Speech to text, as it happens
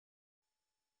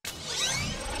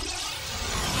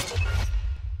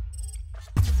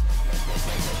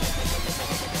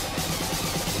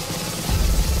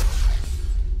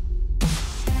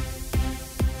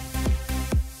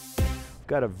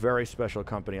got a very special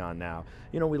company on now.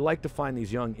 You know, we like to find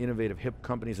these young, innovative, hip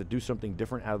companies that do something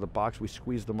different out of the box. We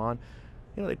squeeze them on.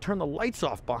 You know, they turn the lights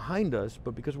off behind us,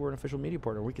 but because we're an official media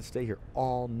partner, we could stay here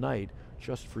all night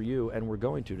just for you, and we're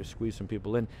going to squeeze some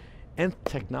people in. Nth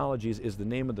Technologies is the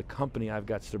name of the company. I've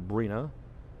got Sabrina,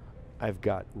 I've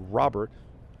got Robert,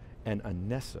 and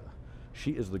Anessa.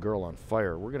 She is the girl on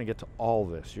fire. We're going to get to all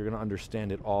this. You're going to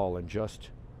understand it all in just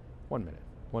 1 minute.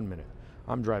 1 minute.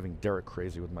 I'm driving Derek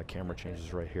crazy with my camera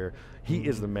changes right here. He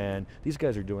is the man. These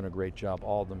guys are doing a great job,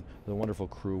 all of them, the wonderful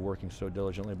crew working so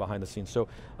diligently behind the scenes. So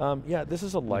yeah, this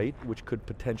is a light which could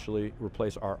potentially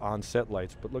replace our on-set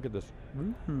lights, but look at this.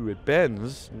 Ooh, it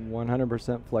bends.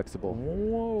 100% flexible.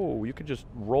 Whoa, you could just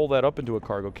roll that up into a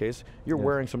cargo case. You're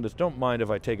wearing some of this. Don't mind if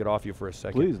I take it off you for a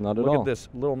second. Please, not at all. Look at this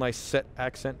little nice set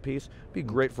accent piece. Be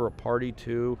great for a party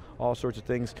too, all sorts of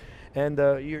things. And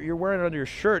you're wearing it under your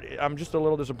shirt. I'm just a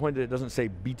little disappointed it doesn't say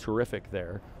BeTerrific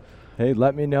there. Hey,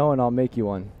 let me know and I'll make you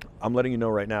one. I'm letting you know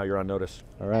right now, you're on notice.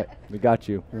 All right, we got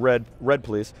you. Red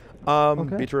please.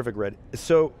 Okay. BeTerrific red.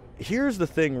 So here's the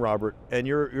thing, Robert, and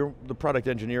you're the product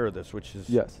engineer of this, which is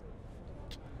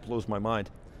blows my mind,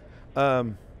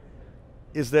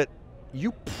 is that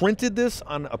you printed this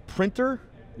on a printer?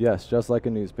 Yes, just like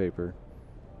a newspaper.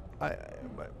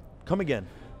 Come again.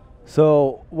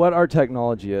 So what our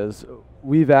technology is,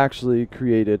 we've actually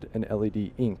created an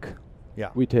LED ink.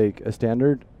 Yeah. We take a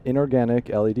standard inorganic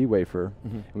LED wafer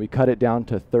and we cut it down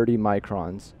to 30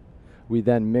 microns. We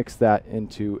then mix that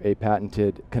into a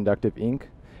patented conductive ink,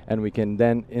 and we can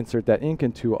then insert that ink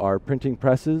into our printing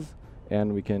presses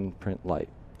and we can print light.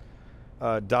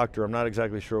 Doctor, I'm not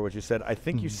exactly sure what you said. I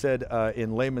think you said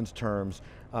in layman's terms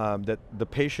that the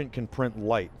patient can print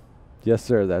light. Yes,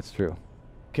 sir, that's true.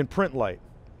 Can print light.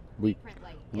 We print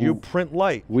light. You print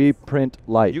light. We print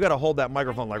light. You got to hold that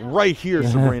microphone like right here,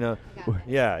 Sabrina.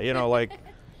 Yeah, you know, like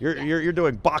you're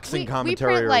doing boxing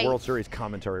commentary or World Series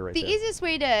commentary right there. The easiest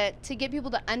way to get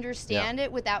people to understand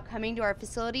it without coming to our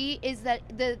facility is that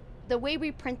the way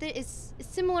we print it is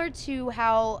similar to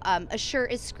how a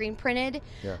shirt is screen printed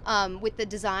with the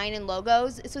design and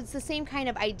logos. So it's the same kind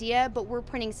of idea, but we're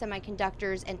printing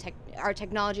semiconductors and our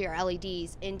technology, our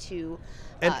LEDs, into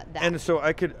that. And so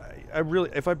I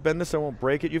really, if I bend this, I won't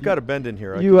break it. You've got a bend in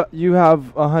here. You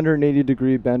have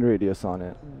 180-degree bend radius on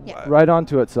it, right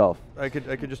onto itself. I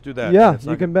could just do that. Yeah,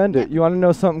 you can bend it. You want to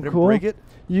know something cool? Break it?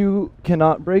 You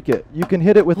cannot break it. You can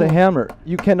hit it with a hammer.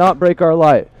 You cannot break our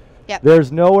light. Yep.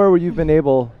 There's nowhere where you've been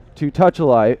able to touch a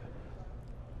light,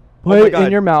 put it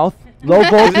in your mouth, low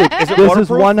voltage. This is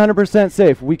 100%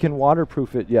 safe. We can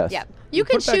waterproof it, yes. Yep. You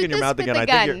can shoot this with a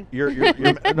gun.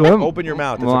 No, open your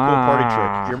mouth. It's a cool party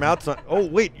trick. Your mouth's not. Oh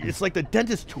wait, it's like the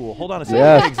dentist tool. Hold on a second.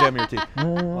 Let me examine your teeth.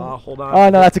 Hold on. Oh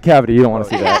no, that's a cavity. You don't want to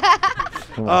see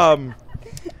that.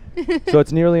 So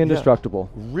it's nearly indestructible.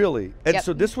 Really? And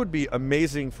so this would be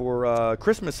amazing for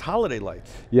Christmas holiday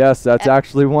lights. Yes, that's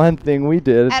actually one thing we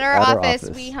did at our office.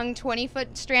 We hung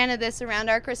 20-foot strand of this around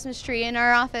our Christmas tree in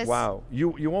our office. Wow.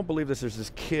 You won't believe this. There's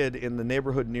this kid in the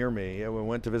neighborhood near me. We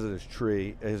went to visit his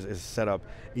tree, his setup.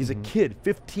 He's a kid,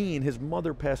 15. His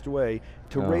mother passed away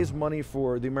to raise money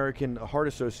for the American Heart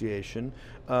Association.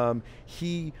 And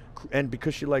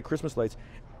because she liked Christmas lights,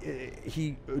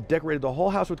 he decorated the whole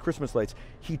house with Christmas lights.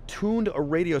 He tuned a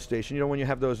radio station. You know when you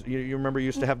have those, you remember you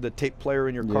used to have the tape player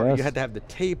in your car? Yes. You had to have the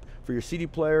tape for your CD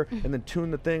player and then tune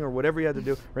the thing or whatever you had to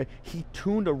do, right? He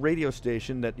tuned a radio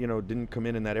station that, didn't come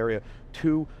in that area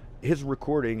to his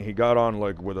recording. He got on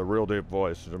like with a real deep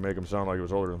voice to make him sound like he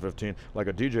was older than 15, like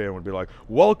a DJ, and would be like,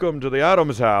 "Welcome to the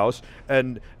Adams house,"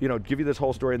 and give you this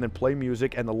whole story and then play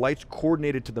music, and the lights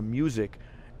coordinated to the music.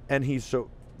 And he's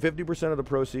 50% of the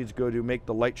proceeds go to make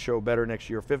the light show better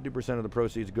next year. 50% of the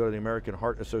proceeds go to the American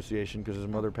Heart Association because his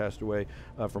mother passed away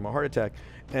from a heart attack.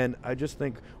 And I just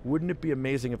think, wouldn't it be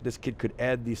amazing if this kid could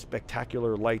add these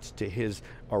spectacular lights to his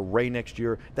array next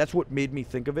year? That's what made me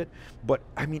think of it. But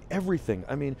I mean, everything.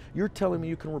 I mean, you're telling me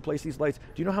you can replace these lights.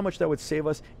 Do you know how much that would save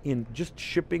us in just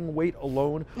shipping weight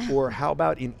alone? Or how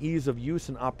about in ease of use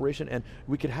and operation? And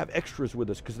we could have extras with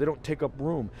us because they don't take up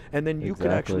room. And then you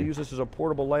could actually use this as a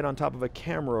portable light on top of a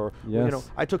camera. Or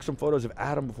I took some photos of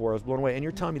Adam before. I was blown away. And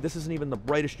you're telling me this isn't even the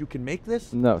brightest you can make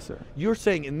this? No, sir. You're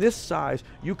saying in this size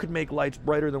you could make lights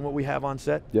brighter than what we have on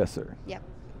set? Yes, sir. Yep.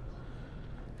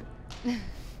 And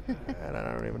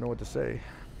I don't even know what to say.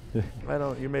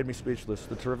 You made me speechless.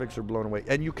 The Terrifics are blown away.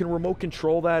 And you can remote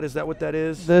control that? Is that what that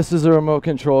is? This is a remote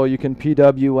control. You can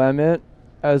PWM it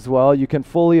as well. You can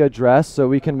fully address, so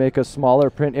we can make a smaller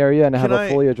print area and have a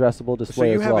fully addressable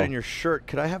display as well. So you have it in your shirt.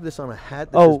 Could I have this on a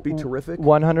hat that says BeTerrific?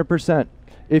 100%.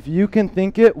 If you can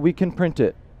think it, we can print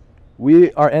it.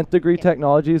 Our NthDegree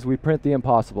technologies, we print the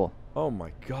impossible. Oh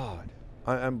my God,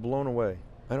 I'm blown away.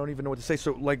 I don't even know what to say.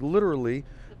 So like literally,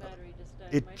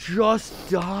 it just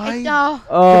died.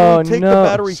 Oh Take no! the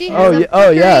battery. She Oh, has a oh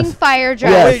flickering yes. fire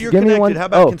drive. Yes. Wait, you're Give me connected. one. How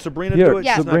about Oh, can Sabrina here, do it?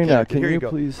 Yeah. She's not Sabrina, connected. can Here you go.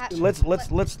 please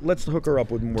Let's hook her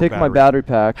up with more. take my batteries. battery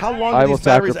pack? How long I do will these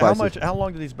batteries? sacrifice it. How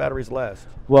long do these batteries last?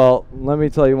 Well, let me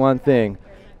tell you one thing.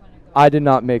 I did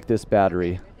not make this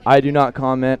battery. I do not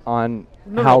comment on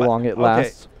how but- long it okay.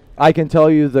 lasts. I can tell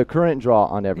you the current draw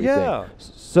on everything. Yeah.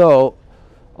 So,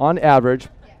 on average,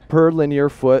 per linear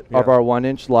foot of Yeah. our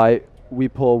 1-inch light, we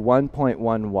pull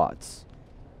 1.1 watts.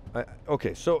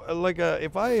 Okay, so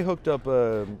if I hooked up,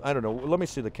 I don't know. Let me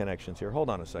see the connections here. Hold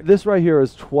on a second. This right here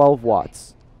is 12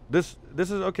 watts. This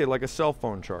is okay, like a cell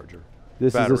phone charger.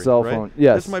 This battery, is a cell right? phone.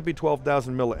 Yes. This might be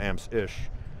 12,000 milliamps ish.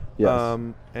 Yes.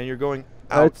 And you're going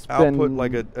It's output been-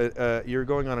 like you're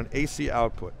going on an AC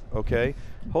output. Okay.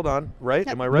 Hold on. Right?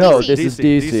 Yep. Am I right? No, DC. this is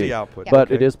DC. DC output. But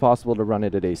okay. it is possible to run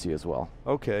it at AC as well.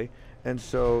 Okay. And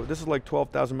so this is like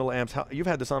 12,000 milliamps. You've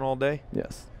had this on all day,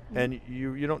 Yes. and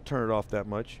you don't turn it off that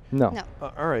much. No. No.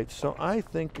 All right. So I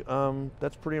think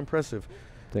that's pretty impressive.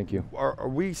 Thank you. Are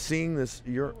we seeing this?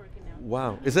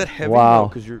 Wow. Is that heavy? Wow.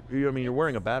 Because you're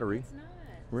wearing a battery. It's not.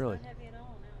 Really? It's not heavy at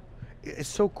all, no. It's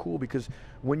so cool because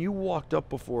when you walked up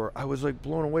before, I was like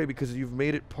blown away because you've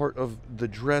made it part of the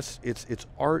dress. It's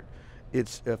art,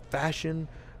 it's fashion.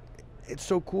 It's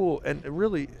so cool, and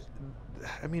really,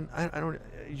 I mean, I don't.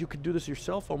 You could do this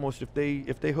yourself almost if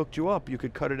they hooked you up. You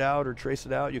could cut it out or trace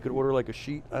it out. You could order like a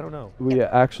sheet. I don't know. We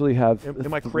actually have.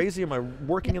 Am I crazy? Am I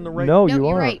working in the right? No, No, you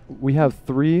you're aren't. right. We have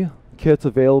 3 kits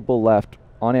available left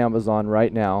on Amazon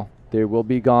right now. They will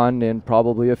be gone in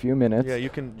probably a few minutes. Yeah, you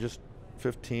can just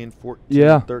 15, 14,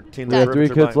 Yeah. 13. We have the 3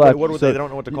 derivatives are kits mine. left. What do So they don't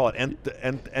know what to call it. Nth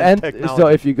And technology. so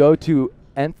if you go to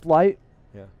Nth-Light,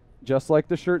 Yeah. just like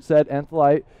the shirt said,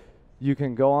 Nth-Light, you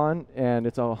can go on and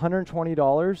it's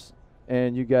 $120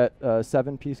 and you get a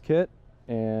 7-piece kit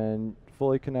and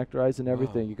fully connectorized and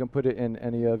everything. Wow. You can put it in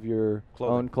any of your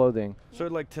Clothing. own clothing. So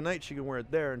like tonight she can wear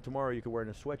it there, and tomorrow you can wear it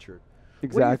in a sweatshirt.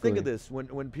 Exactly. What do you think of this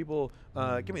when people?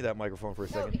 Give me that microphone for a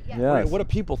second. yeah. Yes. What do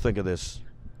people think of this?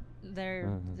 They're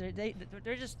Mhm.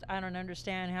 they're just, I don't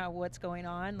understand what's going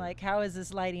on. Like, how is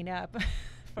this lighting up?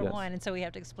 For Yes. one, and so we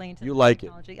have to explain to You them like it.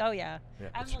 technology. Oh yeah, Yeah,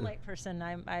 I'm that's a good. light person.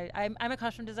 I'm a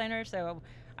costume designer, so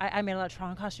I made a lot of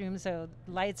Tron costumes. So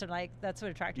lights are like, that's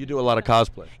what attracted You me. do a lot of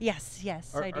cosplay. Yes,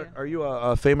 I do. Are you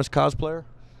a famous cosplayer?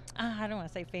 I don't want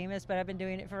to say famous, but I've been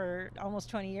doing it for almost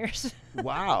 20 years.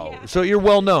 Wow. Yeah. So you're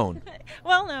well known.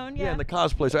 Well known, yeah. In the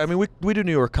cosplay. So I mean, we do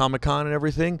New York Comic Con and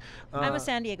everything. I'm a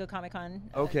San Diego Comic Con.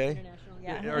 Okay. International,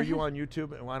 yeah. Are you on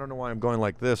YouTube? Well, I don't know why I'm going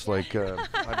like this. Like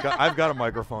I've got a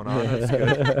microphone on. That's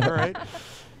good. All right.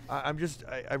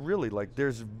 I really like.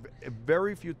 There's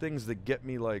very few things that get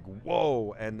me like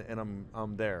whoa, and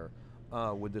I'm there.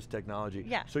 With this technology.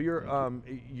 Yeah. So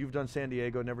you've done San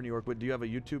Diego, never New York, but do you have a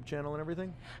YouTube channel and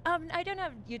everything? I don't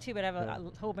have YouTube, but I have Yeah.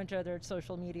 a whole bunch of other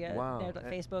social media. Wow. Like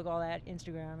Facebook, all that,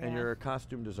 Instagram. And yeah. you're a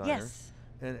costume designer. Yes.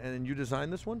 And you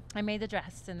designed this one? I made the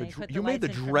dress, and The they dr- put the you made lights the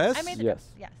in front- dress? I made the Yes.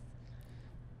 dress. Yes.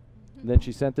 Then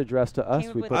she sent the dress to us.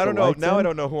 Came We with- put I don't the know. lights Now I in.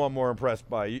 don't know who I'm more impressed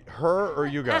by, her or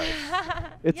you guys.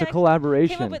 It's Yeah, a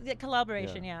collaboration. Came up with the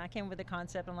collaboration. Yeah. I came up with the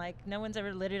concept. I'm like, no one's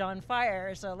ever lit it on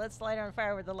fire, so let's light it on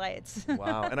fire with the lights.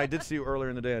 Wow. And I did see you earlier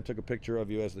in the day. I took a picture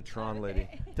of you as the Tron lady.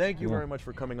 Thank you Yeah. very much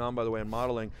for coming on, by the way, and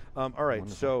modeling. All right. Wonderful.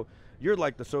 So you're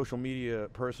like the social media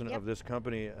person Yep. of this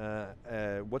company.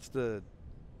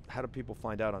 How do people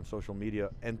find out on social media?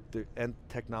 Nth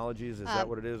Technologies, is that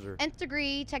what it is? Or?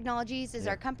 NthDegree Technologies is Yeah.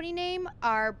 our company name.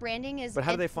 Our branding is But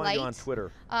how do they find you on Nth-Light.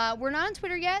 Twitter? We're not on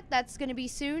Twitter yet. That's going to be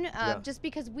soon. Yeah. Just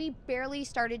because we barely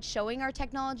started showing our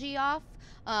technology off.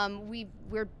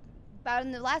 We're about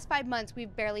in the last 5 months.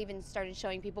 We've barely even started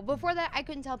showing people. Before that, I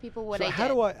couldn't tell people what So I how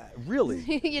did. do I really?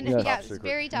 You know, Yes. yeah, Top it's secret.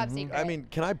 very top Mhm. secret. I mean,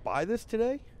 can I buy this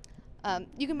today?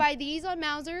 You can buy these on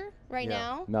Mauser right Yeah.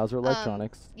 now. Mauser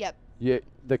Electronics. Yep. Yeah,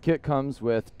 the kit comes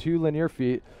with 2 linear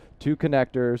feet, 2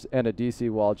 connectors, and a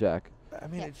DC wall jack. I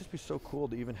mean, Yeah. it'd just be so cool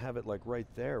to even have it like right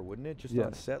there, wouldn't it? Just on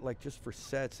Yes. set, like just for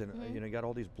sets, and Mhm. you got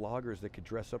all these bloggers that could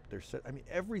dress up their set. I mean,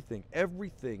 everything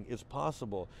is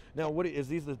possible. Now, what is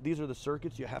these? These are the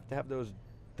circuits. You have to have those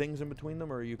things in between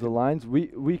them, or you The can. lines,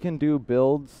 we can do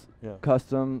builds Yeah.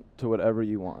 custom to whatever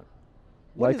you want.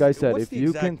 What Like is- I said, what's if the you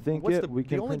exact- can think what's it, the, we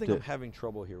can The only print thing I'm it. having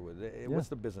trouble here with, what's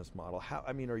the business model? How?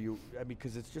 I mean, are you? I mean,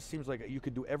 because it just seems like you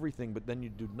could do everything, but then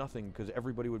you'd do nothing because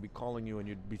everybody would be calling you, and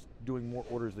you'd be doing more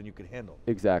orders than you could handle.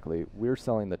 Exactly. We're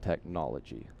selling the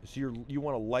technology. So you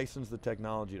want to license the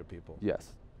technology to people?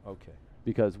 Yes. Okay.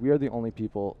 Because we are the only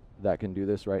people that can do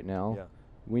this right now. Yeah.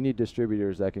 We need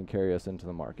distributors that can carry us into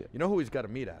the market. You know who he's got to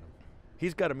meet, Adam?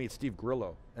 He's got to meet Steve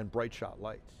Grillo and Bright Shot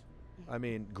Lights. I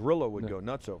mean, Grillo would go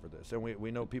nuts over this, and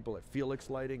we know people at Felix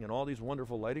Lighting and all these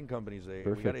wonderful lighting companies. We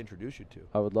got to introduce you to.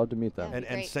 I would love to meet them. Yeah.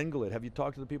 And Senglet. Have you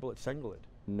talked to the people at Senglet?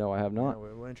 No, I have not. Yeah,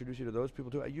 we'll introduce you to those people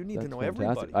too. You need That's to know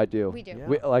fantastic. everybody. I do. We do. Yeah.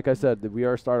 We, like I said, we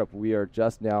are a startup. We are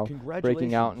just now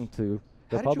breaking out Congratulations. into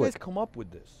the How did you public. guys come up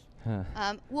with this?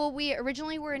 Well, we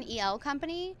originally were an EL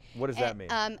company. What does that mean?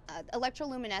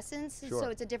 Electroluminescence. Sure. So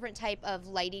it's a different type of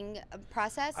lighting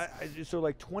process. So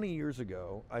like 20 years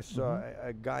ago, I saw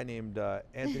a guy named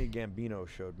Anthony Gambino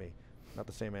showed me, not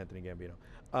the same Anthony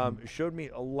Gambino, showed me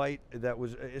a light that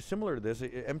was similar to this.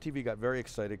 MTV got very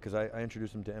excited because I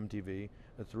introduced him to MTV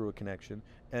through a connection,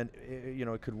 and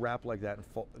it could wrap like that and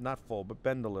not fold, but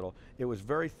bend a little. It was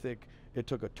very thick. It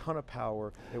took a ton of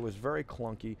power. It was very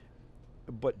clunky.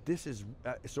 But this is,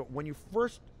 so when you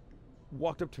first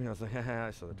walked up to me, I was like,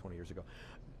 I saw that 20 years ago.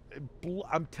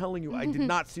 I'm telling you, I did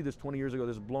not see this 20 years ago.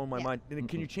 This is blowing my mind. And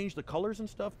can you change the colors and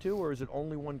stuff too, or is it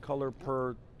only one color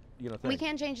per, thing? We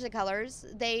can change the colors.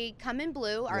 They come in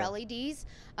blue, our LEDs.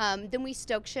 Then we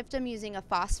stoke shift them using a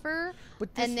phosphor,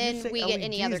 and then we get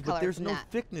any other color. But there's from no that.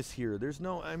 thickness here. There's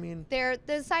no, I mean. They're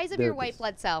the size of your white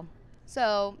blood cell.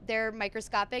 So they're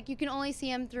microscopic. You can only see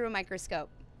them through a microscope.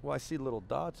 Well, I see little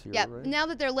dots here, Yeah. right? Now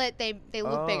that they're lit, they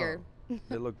look bigger.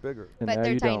 They look bigger. And But now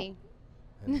they're you tiny.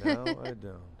 And now I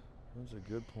don't. That's a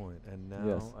good point. And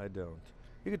now I don't.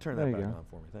 You could turn There that you back go. on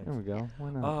for me. Thanks. There we go. Why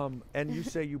not? And you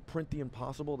say you print the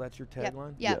impossible? That's your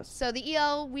tagline? Yeah. Yes. So the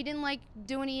EL, we didn't like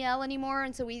doing EL anymore,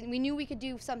 and so we knew we could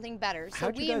do something better. So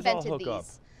How'd you we guys all invented hook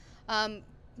these.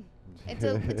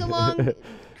 It's a long,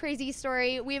 crazy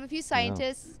story. We have a few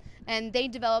scientists, and they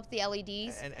developed the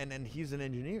LEDs. And he's an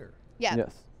engineer. Yeah.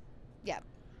 Yes. Yeah.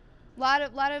 Lot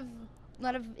of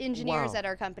engineers Wow. at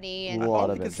our company, and Lot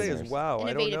All of I can say is, engineers. wow, I don't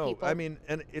Innovative know. people. I mean,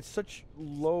 and it's such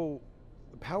low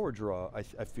power draw, I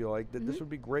feel like, that this would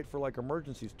be great for like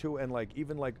emergencies too, and like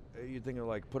even like you think of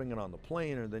like putting it on the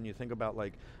plane, or then you think about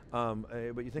like,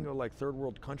 but you think of like third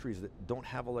world countries that don't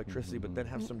have electricity, but then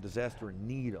have some disaster and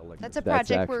need electricity. that's a That's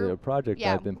project actually a project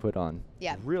yeah. I've been put on.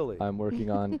 Yeah. Really? I'm working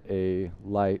on a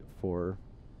light for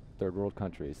third world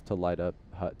countries to light up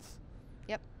huts.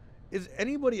 Is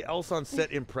anybody else on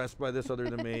set impressed by this other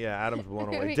than me? Yeah, Adam's blown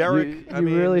away. You- Derek, you I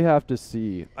mean, really have to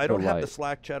see. I don't the have light. the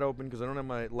Slack chat open because I don't have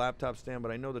my laptop stand,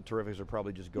 but I know the Terrifics are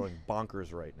probably just going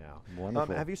bonkers right now.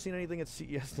 Wonderful. Have you seen anything at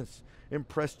CES that's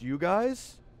impressed you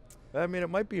guys? I mean, it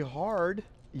might be hard.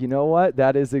 You know what?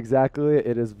 That is exactly it.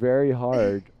 It is very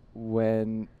hard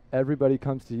when everybody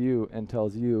comes to you and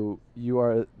tells you you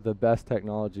are the best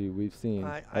technology we've seen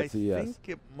I at CES. think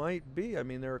it might be. I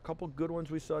mean, there are a couple good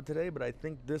ones we saw today, but I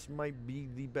think this might be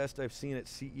the best I've seen at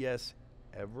CES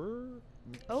ever.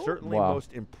 Oh. Certainly Wow.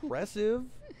 most impressive.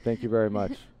 Thank you very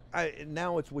much.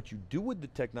 Now it's what you do with the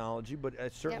technology, but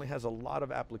it certainly has a lot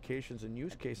of applications and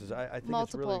use cases. I think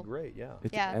it's really Multiple. great, yeah.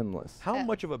 It's Yeah. endless. How Yeah.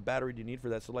 much of a battery do you need for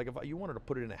that? So, like, if you wanted to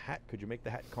put it in a hat, could you make the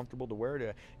hat comfortable to wear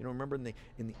it? Remember in the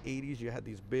 80s, you had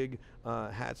these big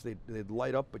hats. They'd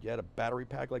light up, but you had a battery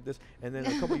pack like this. And then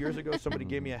a couple years ago, somebody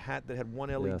gave me a hat that had one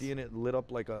LED Yes. in it, lit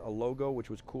up like a logo, which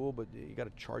was cool. But you got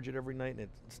to charge it every night, and it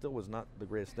still was not the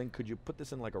greatest thing. Could you put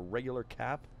this in like a regular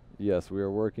cap? Yes, we are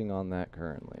working on that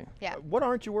currently. Yeah. What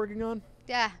aren't you working on?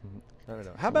 Yeah. I don't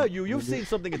know. How about you? You've seen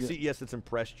something at CES that's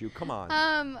impressed you. Come on.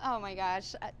 Oh my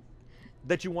gosh.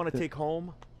 That you want to take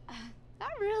home?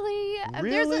 Not really.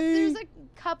 Really? There's a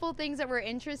couple things that were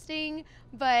interesting,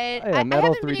 but a I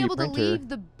metal haven't been 3D able to printer. leave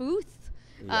the booth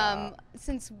Yeah.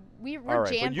 since we're All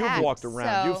right, jam but you've packed. walked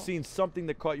around. You've so- seen something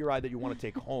that caught your eye that you want to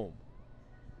take home.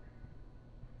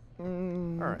 All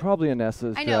right. Probably a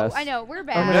Nessa's I know, dress. I know. We're I'm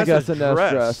bad. gonna guess Nessa's a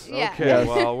Ness dress. Yeah. Okay, Yes.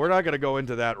 well, we're not going to go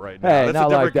into that right now. Hey, That's not a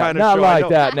different like that. kind of Not show. like I know,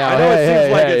 that now. I know Hey, it seems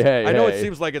hey, like hey, it's, hey, I know it hey.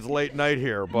 seems like it's late night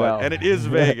here, but No. and it is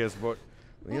Vegas, but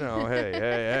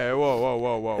hey,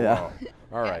 whoa. Yeah.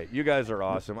 All right, you guys are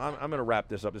awesome. I'm going to wrap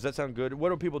this up. Does that sound good? What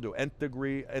do people do?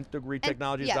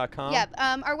 NthDegreeTechnologies.com? Yeah.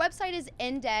 Our website is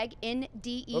NDEG,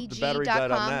 Oh, the battery died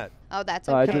on NDEG.com. that. Oh, that's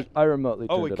I okay. I remotely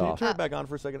Oh, turned wait, it can you off. turn it back on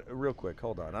for a second? Real quick,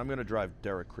 hold on. I'm going to drive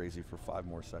Derek crazy for 5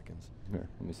 more seconds. Here,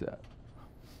 let me see that.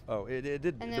 Oh, it did.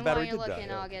 And the then while battery you're did die. looking,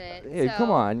 yeah. I'll get it. Hey, So,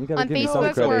 come on, you gotta on give me some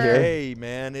Facebook, credit we're- here. Hey,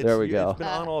 man, There we go. It's been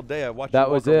on all day. I watched That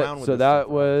you was walk it. around with So this that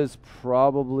thing. was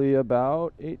probably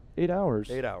about eight hours.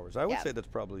 8 hours. I would Yeah. say that's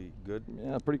probably good.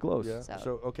 Yeah, pretty close. Yeah. So-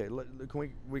 So okay,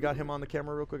 can we got him on the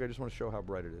camera real quick? I just want to show how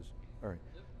bright it is. All right,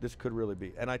 this could really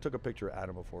be. And I took a picture of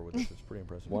Adam before with this. It's pretty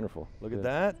impressive. Wonderful. Look Good. at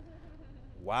that.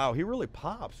 Wow, he really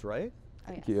pops, right? Oh,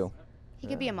 Thank yes. you. He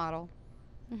could be a model.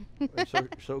 And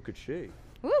so could she.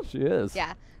 Woo. She is.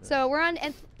 Yeah. So we're on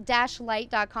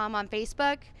nth-light.com on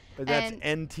Facebook. That's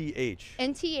and NTH.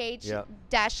 NTH Yeah.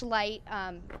 dash light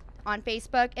on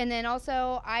Facebook. And then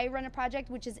also I run a project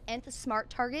which is Nth Smart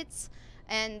Targets.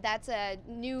 And that's a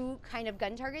new kind of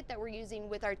gun target that we're using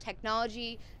with our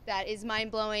technology that is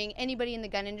mind-blowing. Anybody in the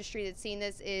gun industry that's seen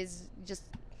this is just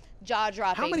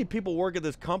jaw-dropping. How many people work at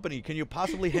this company? Can you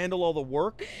possibly handle all the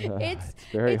work? It's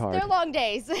very hard. They're long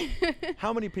days.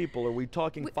 How many people? Are we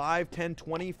talking 5, 10,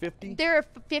 20, 50? There are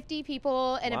 50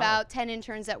 people and Wow. about 10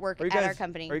 interns that work at our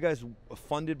company. Are you guys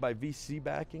funded by VC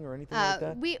backing or anything like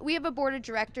that? We have a board of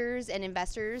directors and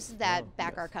investors that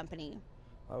back our company.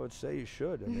 I would say you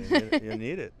should. I mean, you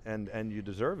need it, and you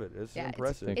deserve it. It's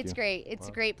impressive. It's great. It's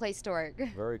a great place to work.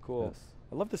 Very cool. Yes.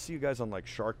 I'd love to see you guys on like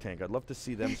Shark Tank. I'd love to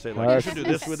see them say like, you should do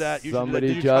this with that. You Somebody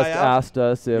should do that. Did you just try out? asked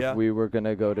us if we were going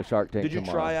to go to Shark Tank Did you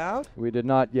tomorrow. try out? We did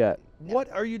not yet. What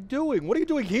are you doing? What are you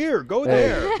doing here? Go Hey,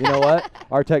 there. you know what?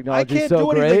 Our technology is can't so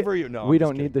do anything great. for you. No, we I'm just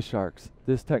don't kidding. need the sharks.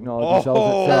 This technology sells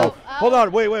Oh, itself. hold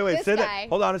on. Wait. This Say guy. that.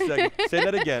 Hold on a second. Say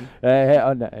that again.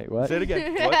 Hey, what? Say it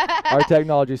again. What? Our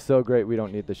technology is so great. We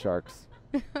don't need the sharks.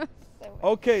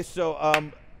 Okay, so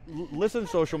listen,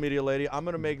 social media lady, I'm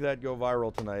gonna make that go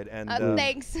viral tonight, and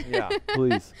Thanks. yeah,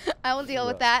 Please. I will deal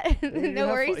with that. You No have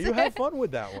worries. you have fun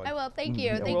with that one. I will. Thank you.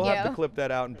 Yeah, Thank we'll you. have to clip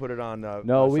that out and put it on.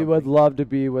 No, we would something. love to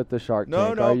be with the Shark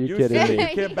Tank. No, Are you kidding said me?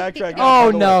 you can't backtrack. Oh,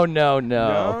 By the way. no.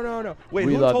 No. Wait,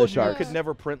 We who love the told you sharks. could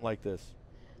never print like this?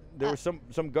 There was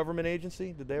some government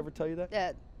agency. Did they ever tell you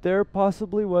that? There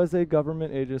possibly was a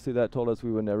government agency that told us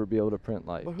we would never be able to print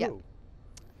light. But who? Yep.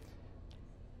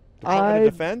 Department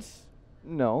of Defense?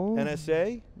 No.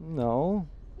 NSA? No.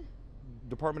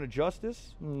 Department of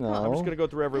Justice? No. I'm just gonna go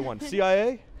through everyone.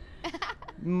 CIA?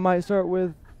 Might start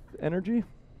with energy.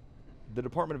 The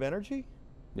Department of Energy?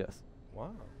 Yes.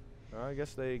 Wow. I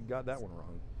guess they got that one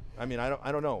wrong. I mean,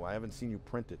 I don't know. I haven't seen you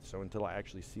print it, so until I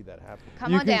actually see that happen.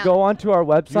 Come you on can down. go onto our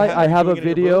website. have I it have a doing it in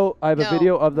your video. booth? I have a No.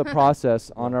 video of the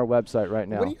process on our website right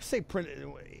now. What do you say print?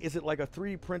 Is it like a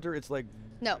 3D printer? It's like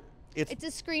No. it's It's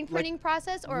a screen like- printing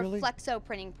process or Really? a flexo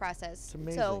printing process. It's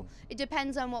amazing. So it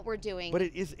depends on what we're doing. but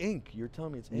it is ink. You're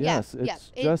telling me it's ink. Yeah, Yes, yeah.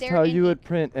 it's just They're how in you would ink.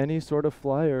 print any sort of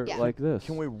flyer Yeah. like this.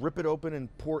 Can we rip it open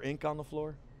and pour ink on the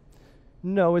floor?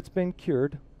 No, it's been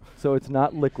cured, so it's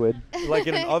not liquid. Like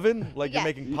in an oven? Like Yeah. you're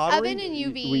making pottery? Oven and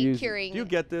UV We use- curing. Do you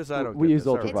get this? I don't We get use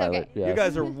this. I don't ultraviolet. It's okay. Yes. You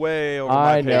guys are way over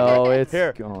I my pay know grade. it's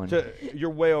Here, gone.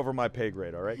 you're way over my pay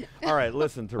grade, all right? All right,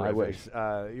 listen, I wish.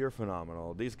 Terrifics. You're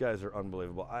phenomenal. These guys are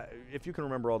unbelievable. If you can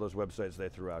remember all those websites they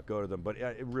threw out, go to them. But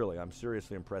really, I'm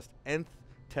seriously impressed. Nth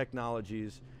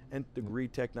Technologies,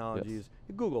 NthDegree Technologies.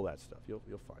 You Google that stuff. You'll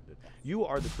find it. You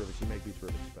are the Terrifics. You make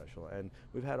BeTerrific special. And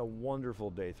we've had a wonderful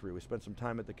day 3. We spent some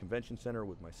time at the convention center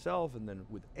with myself and then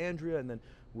with Andrea, and then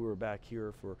we were back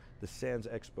here for the Sands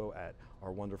Expo at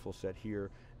our wonderful set here,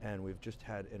 and we've just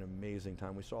had an amazing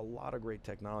time. We saw a lot of great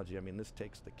technology. I mean, this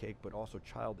takes the cake, but also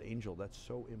Child Angel, that's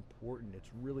so important. It's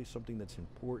really something that's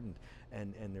important,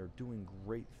 and they're doing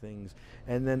great things.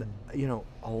 And then, you know,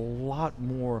 a lot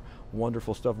more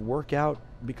wonderful stuff. Work out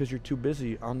because you're too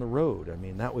busy on the road. I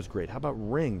mean, that was great. How about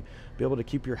Ring? Be able to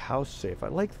keep your house safe. I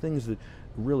like things that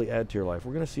really add to your life.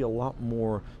 We're going to see a lot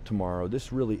more tomorrow.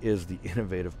 This really is the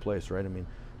innovative place, right? I mean,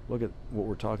 look at what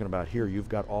we're talking about here. You've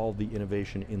got all the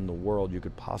innovation in the world you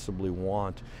could possibly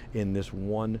want in this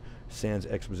one Sands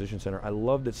Exposition Center. I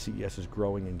love that CES is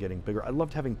growing and getting bigger. I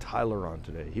loved having Tyler on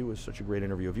today. He was such a great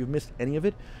interview. If you've missed any of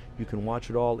it, you can watch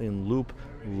it all in loop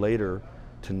later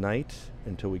tonight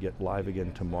until we get live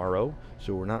again tomorrow.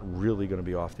 So we're not really going to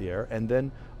be off the air. And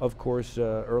then, of course,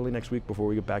 early next week before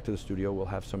we get back to the studio, we'll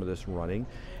have some of this running.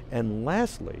 And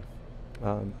lastly,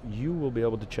 you will be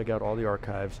able to check out all the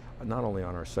archives, not only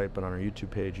on our site, but on our YouTube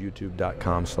page,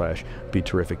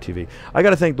 youtube.com/BeTerrificTV. I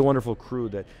got to thank the wonderful crew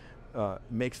that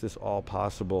makes this all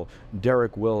possible.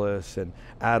 Derek Willis and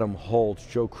Adam Holtz,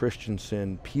 Joe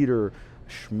Christensen, Peter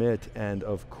Schmidt, and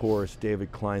of course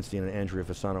David Kleinstein and Andrea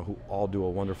Fasano, who all do a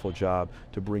wonderful job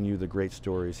to bring you the great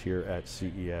stories here at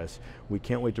CES. We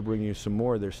can't wait to bring you some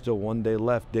more. There's still one day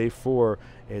left, day 4.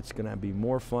 It's going to be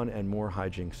more fun and more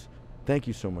hijinks. Thank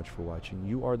you so much for watching.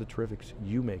 You are the Terrifics.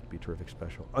 You make BeTerrific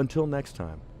special. Until next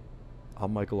time,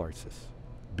 I'm Michael Artsis.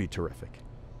 Be terrific.